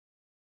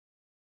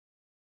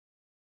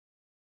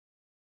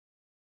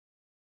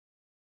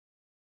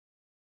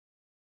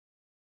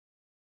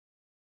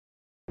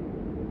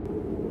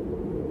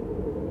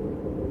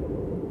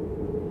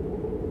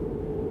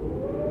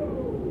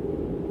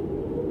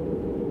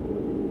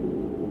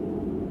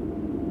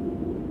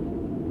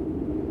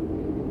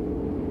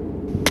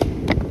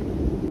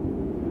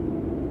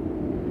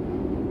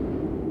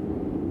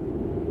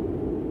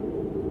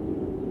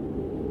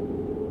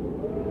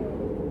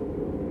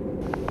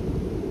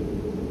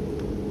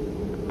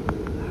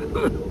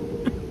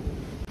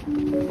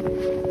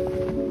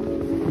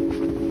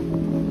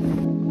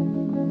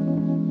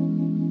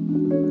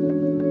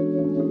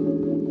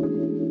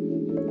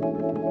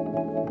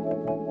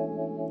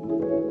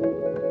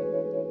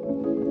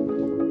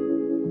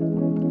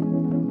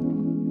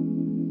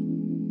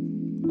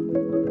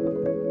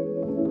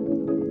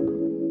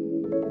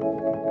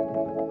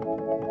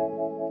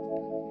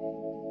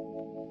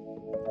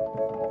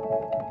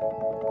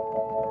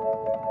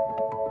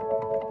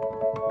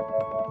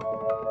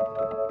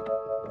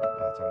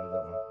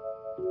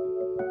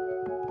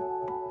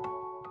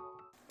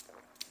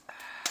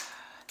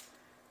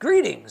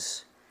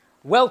Greetings!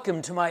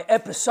 Welcome to my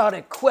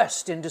episodic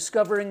quest in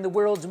discovering the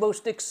world's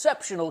most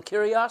exceptional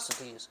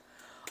curiosities.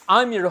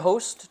 I'm your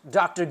host,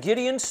 Dr.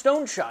 Gideon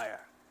Stoneshire.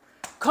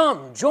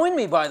 Come, join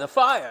me by the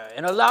fire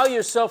and allow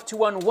yourself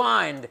to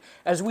unwind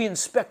as we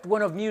inspect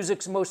one of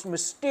music's most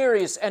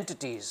mysterious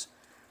entities,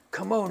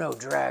 Kimono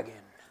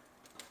Draggin.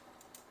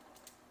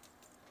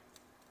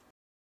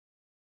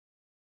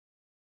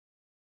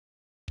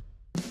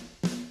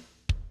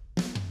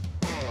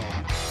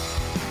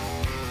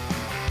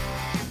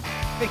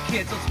 Hey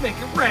kids, let's make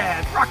it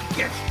rad! Rocket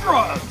gets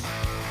drugs!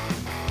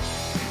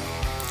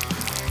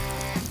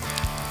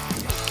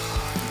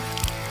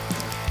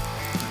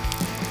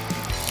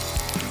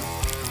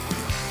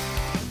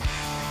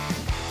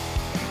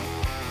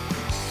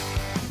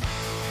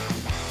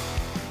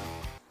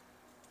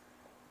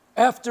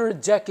 After a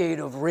decade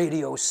of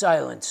radio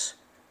silence,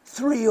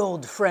 three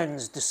old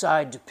friends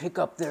decide to pick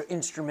up their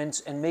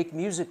instruments and make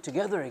music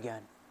together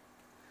again.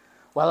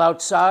 While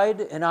outside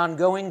an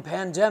ongoing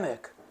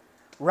pandemic,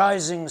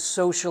 rising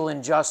social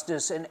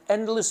injustice and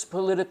endless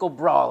political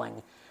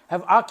brawling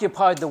have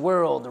occupied the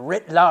world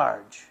writ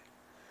large.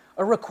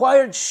 A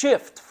required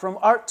shift from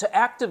art to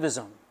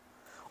activism,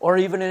 or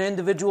even an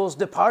individual's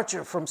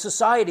departure from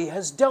society,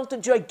 has dealt a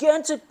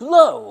gigantic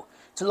blow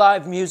to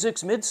live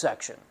music's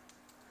midsection.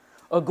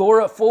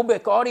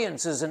 Agoraphobic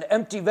audiences and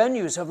empty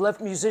venues have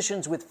left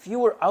musicians with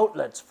fewer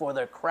outlets for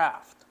their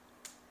craft.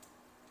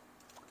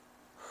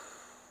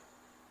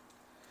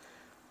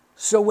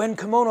 So when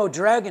Kimono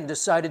Draggin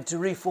decided to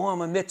reform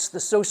amidst the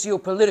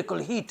socio-political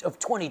heat of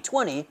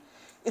 2020,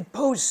 it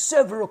posed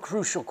several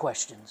crucial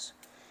questions.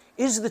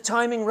 Is the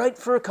timing right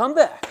for a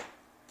comeback?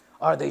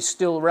 Are they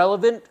still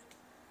relevant?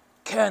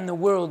 Can the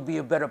world be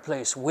a better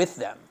place with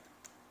them?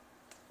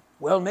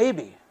 Well,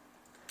 maybe.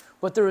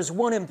 But there is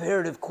one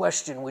imperative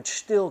question which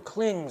still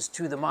clings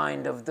to the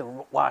mind of the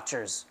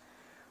watchers.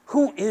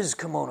 Who is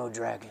Kimono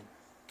Draggin?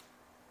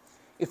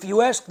 If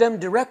you ask them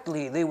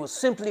directly, they will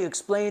simply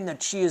explain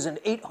that she is an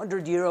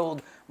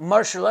 800-year-old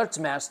martial arts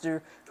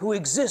master who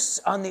exists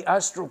on the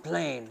astral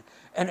plane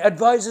and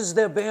advises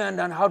their band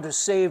on how to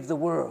save the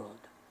world.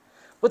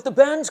 But the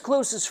band's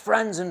closest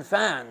friends and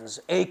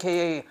fans,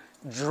 aka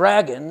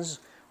dragons,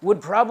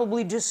 would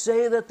probably just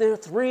say that they're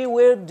three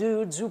weird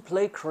dudes who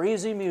play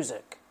crazy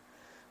music.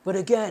 But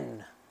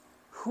again,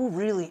 who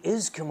really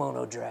is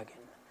Kimono Draggin?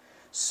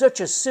 Such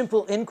a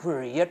simple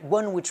inquiry, yet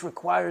one which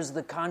requires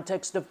the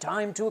context of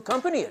time to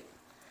accompany it.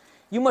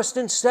 You must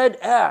instead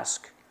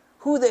ask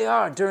who they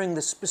are during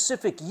the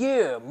specific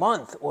year,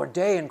 month, or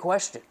day in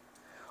question.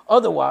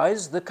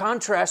 Otherwise, the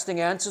contrasting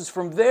answers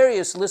from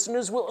various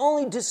listeners will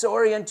only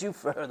disorient you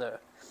further.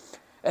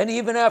 And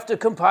even after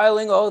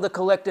compiling all the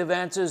collective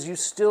answers, you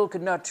still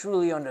could not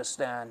truly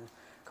understand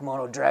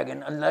Kimono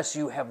Draggin unless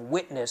you have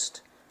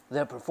witnessed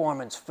their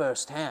performance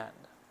firsthand.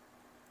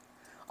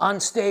 On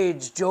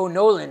stage, Joe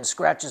Nolan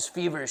scratches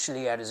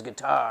feverishly at his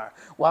guitar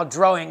while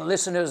drawing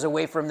listeners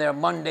away from their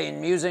mundane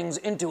musings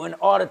into an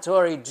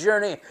auditory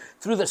journey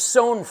through the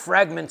sewn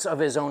fragments of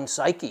his own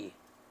psyche.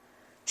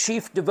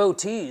 Chief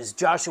devotees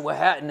Joshua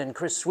Hatton and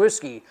Chris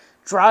Swirsky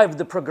drive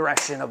the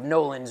progression of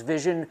Nolan's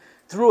vision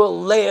through a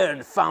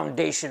layered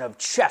foundation of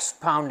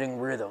chest-pounding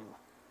rhythm.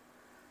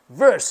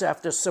 Verse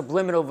after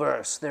subliminal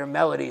verse, their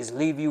melodies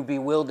leave you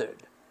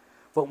bewildered,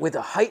 but with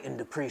a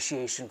heightened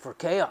appreciation for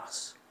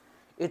chaos.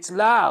 It's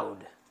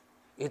loud,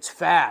 it's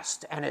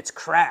fast, and it's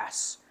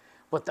crass,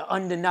 but the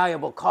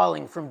undeniable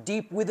calling from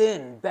deep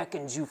within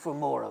beckons you for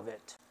more of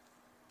it.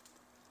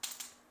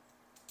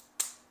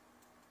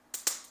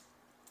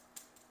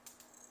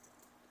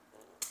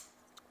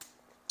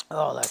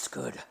 Oh, that's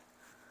good.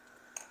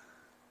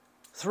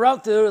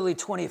 Throughout the early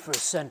 21st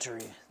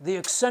century, the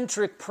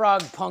eccentric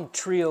prog-punk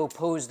trio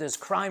posed as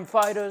crime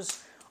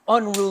fighters,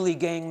 unruly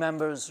gang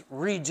members,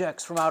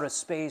 rejects from outer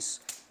space,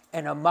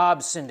 and a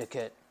mob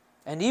syndicate,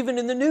 and even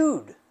in the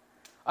nude.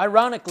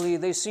 Ironically,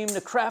 they seem to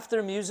craft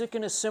their music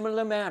in a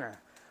similar manner,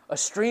 a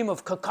stream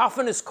of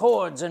cacophonous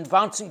chords and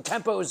bouncing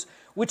tempos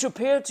which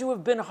appear to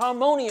have been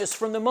harmonious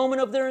from the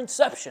moment of their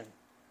inception.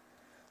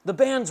 The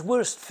band's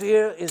worst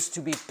fear is to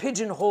be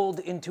pigeonholed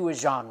into a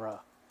genre.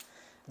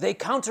 They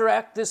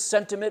counteract this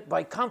sentiment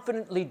by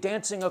confidently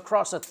dancing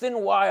across a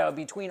thin wire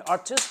between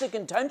artistic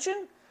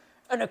intention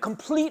and a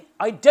complete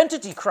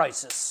identity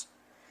crisis.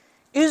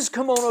 Is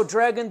Kimono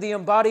Draggin the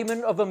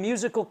embodiment of a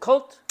musical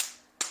cult?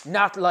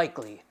 Not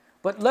likely,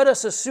 But let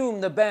us assume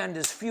the band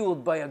is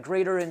fueled by a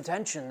greater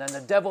intention than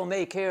the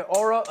devil-may-care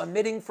aura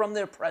emitting from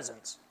their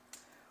presence.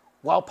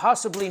 While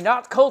possibly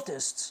not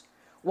cultists,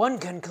 one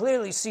can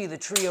clearly see the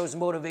trio's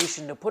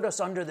motivation to put us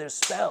under their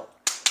spell,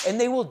 and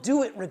they will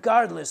do it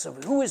regardless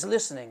of who is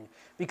listening,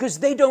 because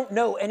they don't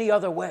know any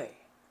other way.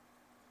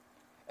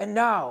 And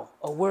now,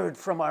 a word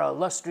from our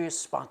illustrious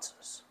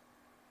sponsors.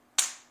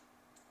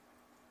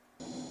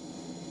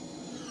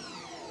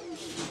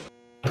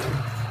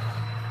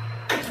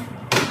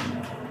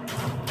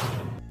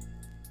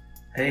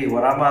 Hey,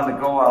 when I'm on the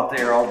go out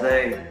there all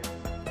day,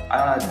 I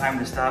don't have time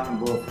to stop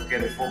and go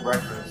get a full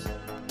breakfast.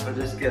 So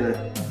just get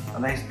a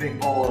nice big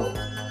bowl of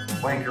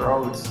wanker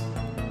oats.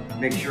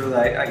 Make sure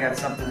that I got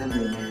something in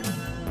me, man.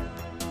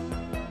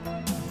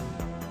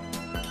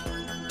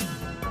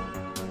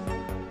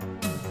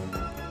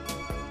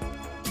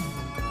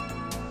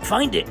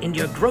 Find it in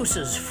your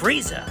grocer's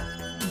freezer.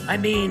 I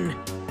mean,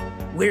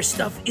 where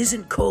stuff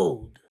isn't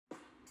cold.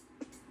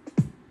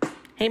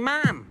 Hey,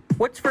 Mom,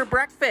 what's for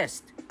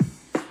breakfast?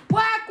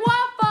 Whack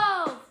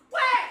waffles!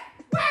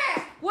 Whack!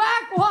 Whack!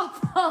 Whack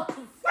waffles!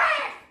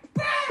 Whack!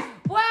 Whack!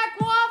 Whack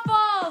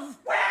waffles!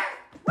 Whack!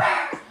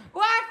 Whack!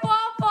 Whack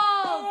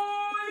waffles!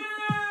 Oh,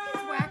 yeah!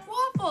 It's Whack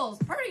waffles,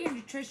 part of your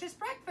nutritious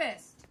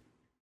breakfast.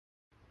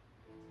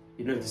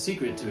 You know, the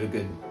secret to a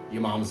good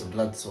your mom's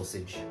blood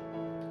sausage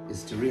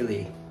is to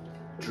really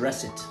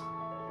dress it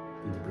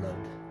in the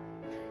blood.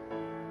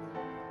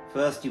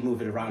 First, you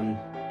move it around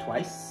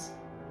twice,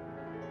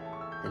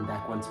 then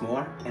back once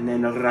more, and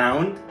then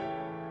around.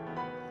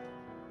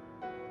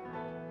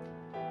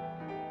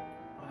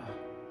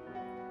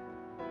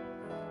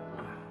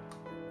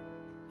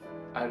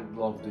 I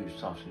love these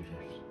sausages.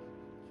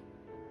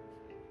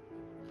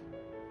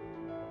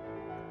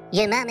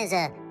 Your mom is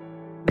a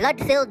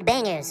blood-filled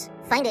bangers.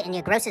 Find it in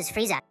your grocer's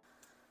freezer.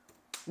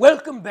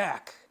 Welcome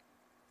back.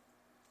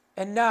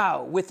 And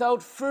now,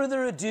 without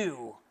further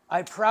ado,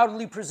 I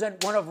proudly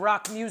present one of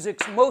rock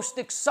music's most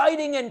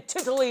exciting and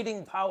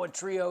titillating power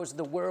trios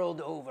the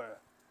world over.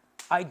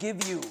 I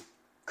give you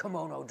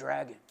Kimono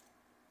Draggin.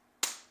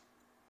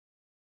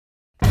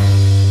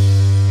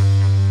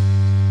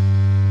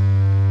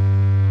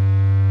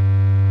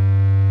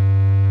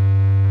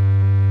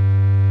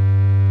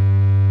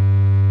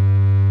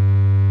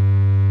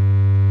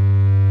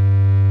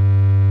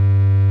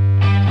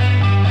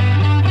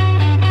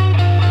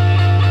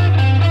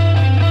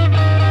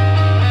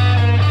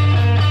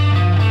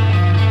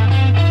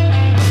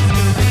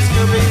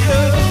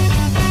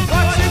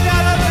 What you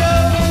gotta do?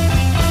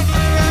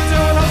 You can do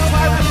it on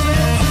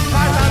 5%,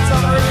 5 times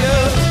over.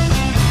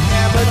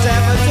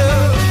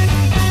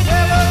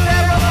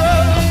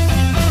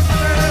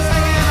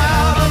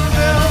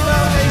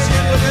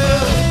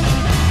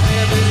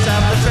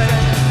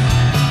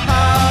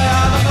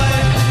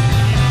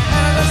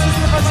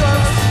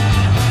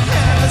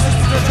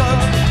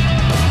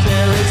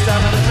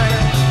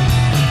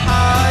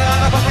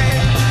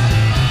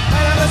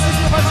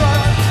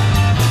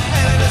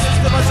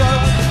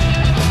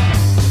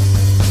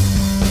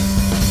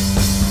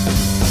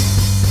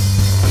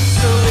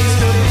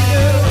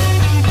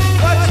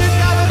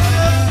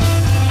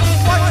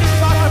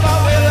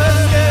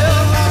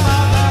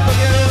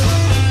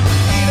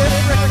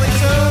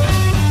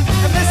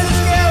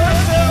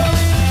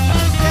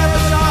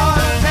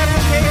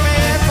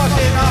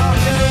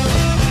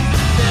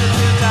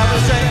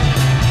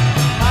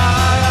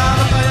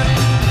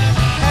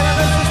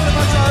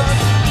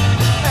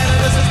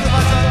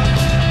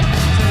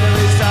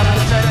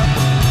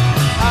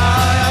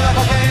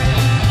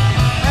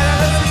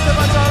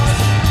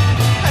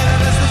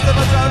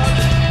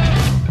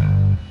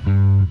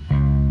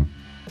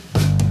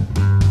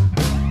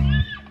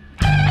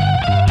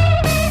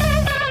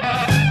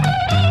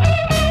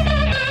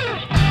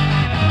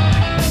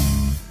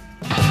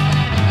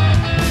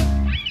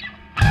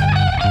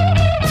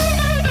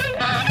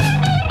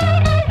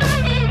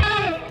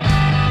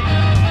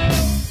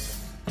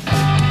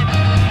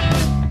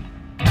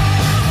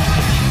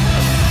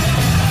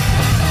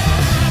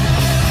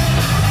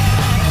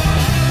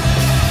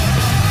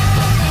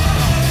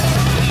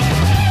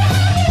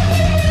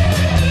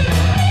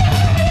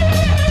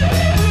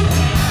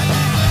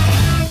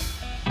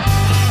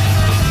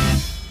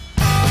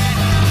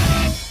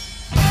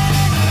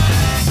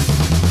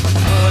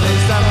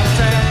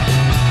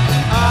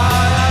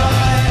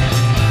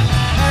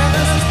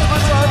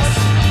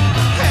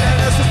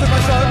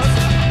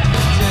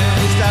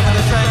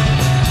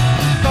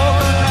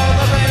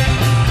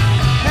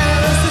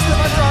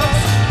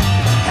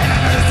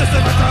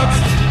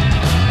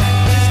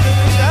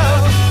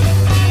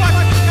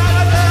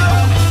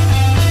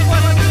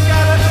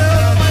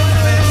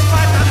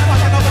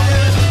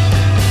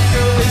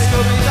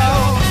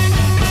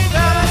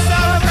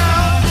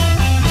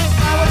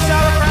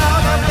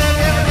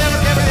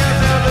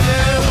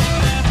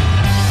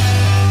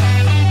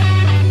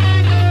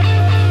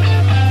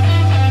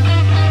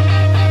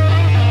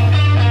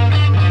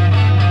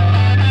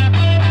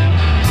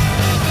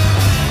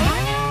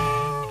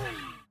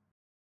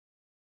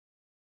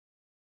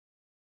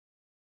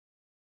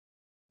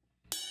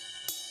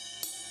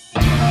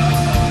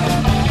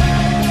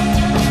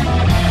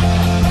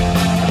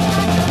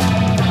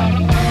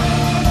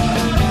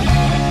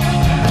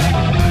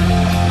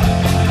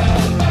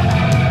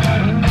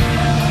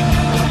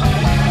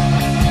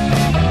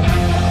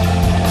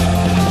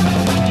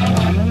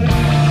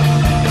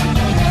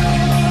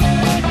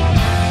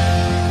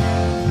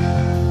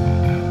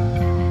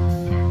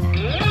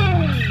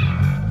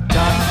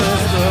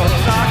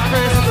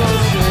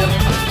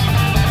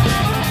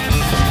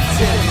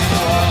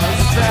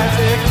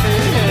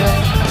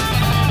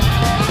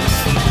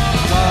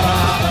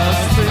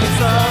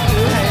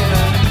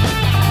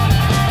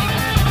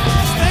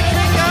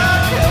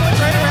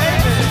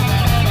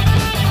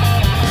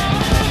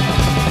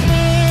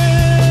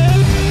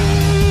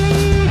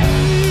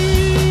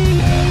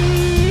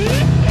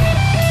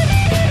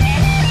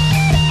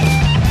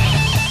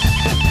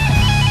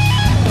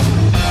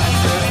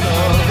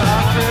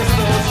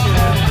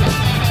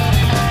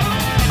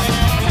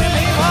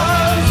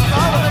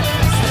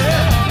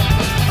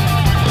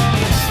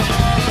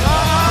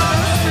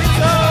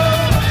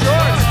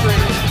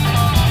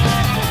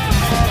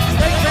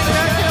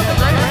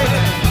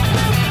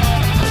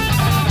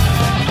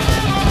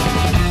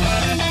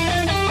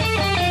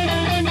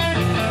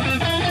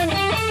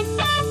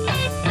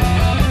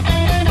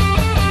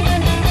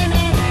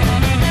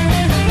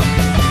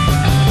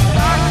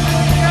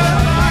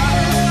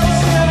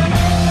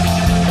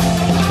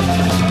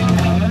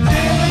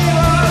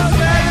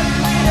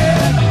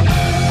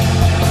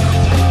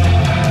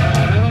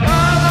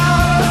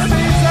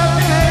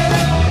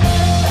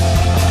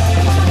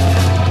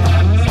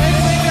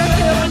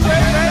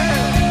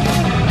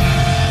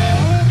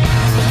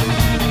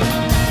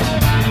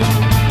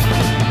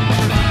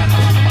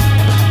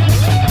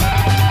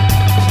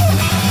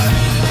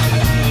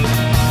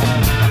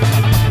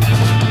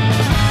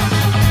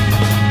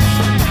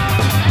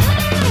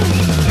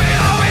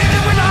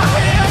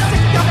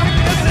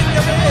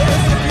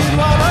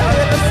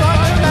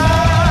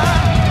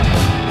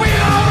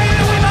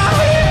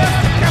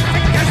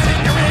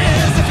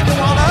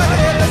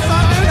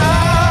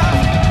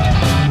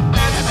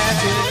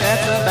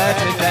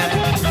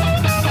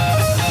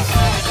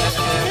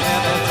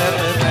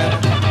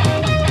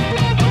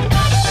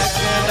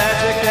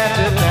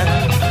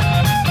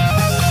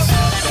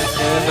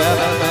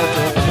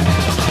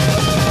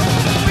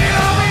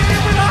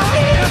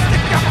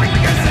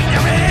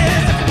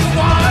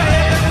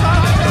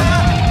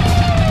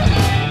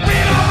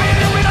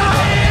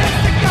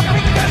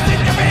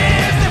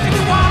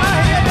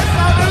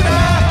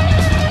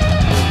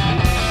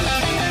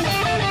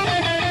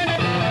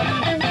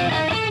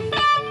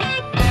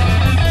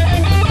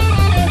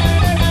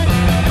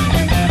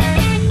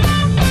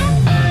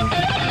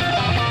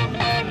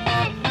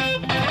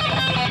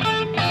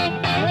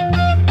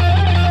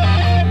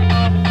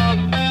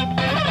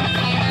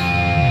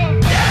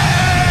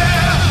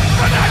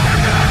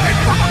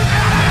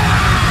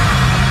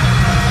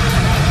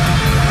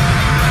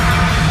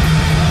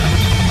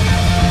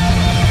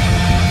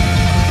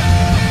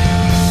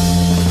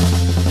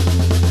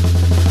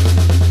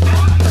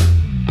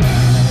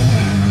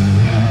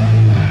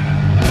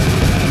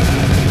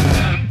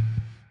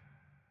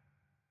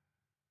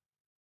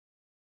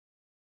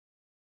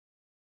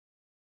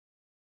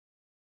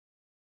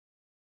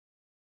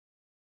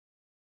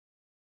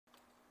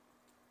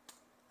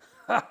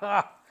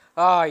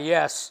 Ah,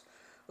 yes.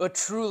 A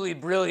truly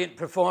brilliant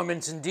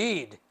performance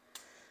indeed.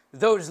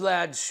 Those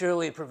lads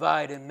surely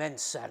provide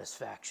immense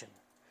satisfaction.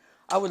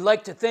 I would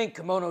like to thank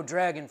Kimono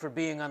Draggin for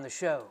being on the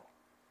show.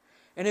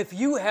 And if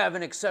you have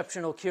an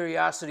exceptional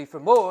curiosity for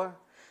more,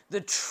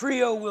 the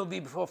trio will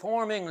be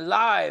performing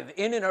live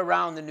in and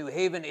around the New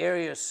Haven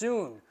area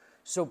soon,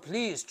 so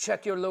please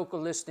check your local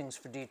listings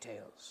for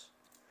details.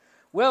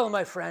 Well,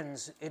 my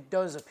friends, it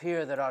does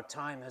appear that our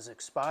time has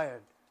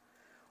expired.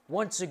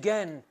 Once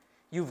again,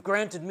 you've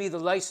granted me the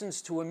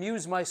license to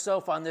amuse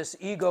myself on this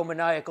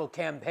egomaniacal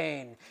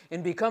campaign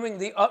in becoming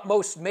the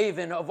utmost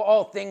maven of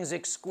all things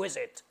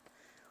exquisite.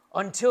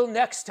 Until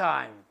next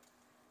time,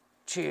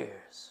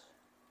 cheers.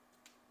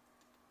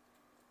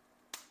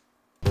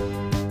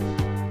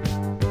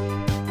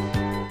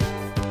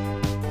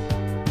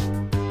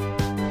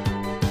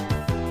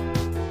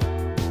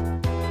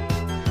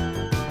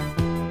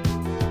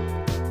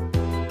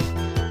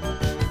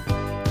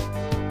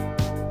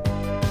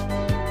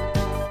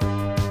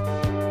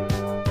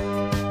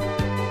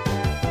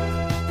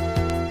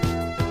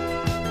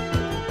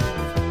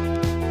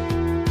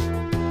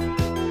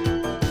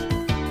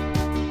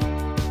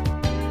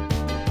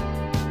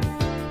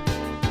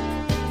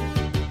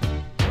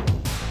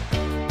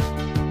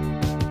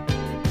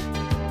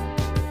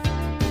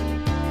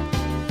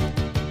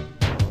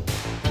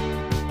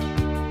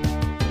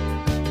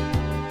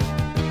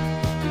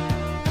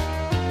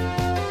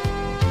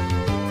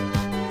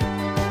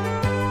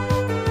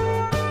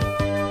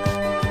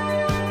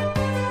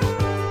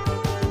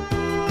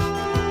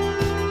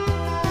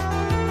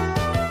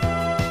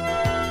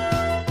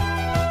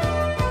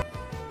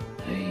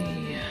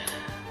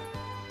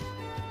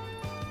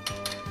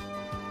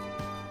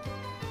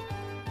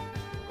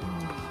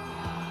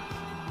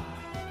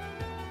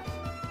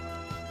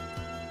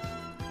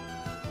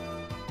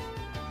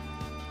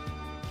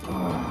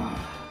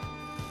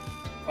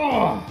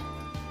 Oh!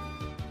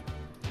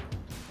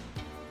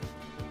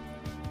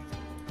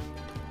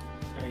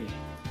 Hey.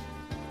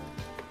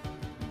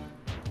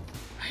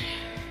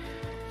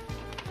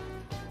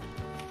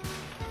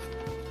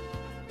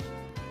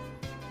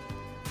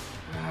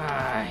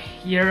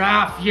 You're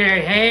off your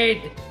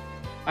head.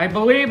 I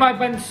believe I've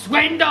been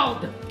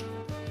swindled.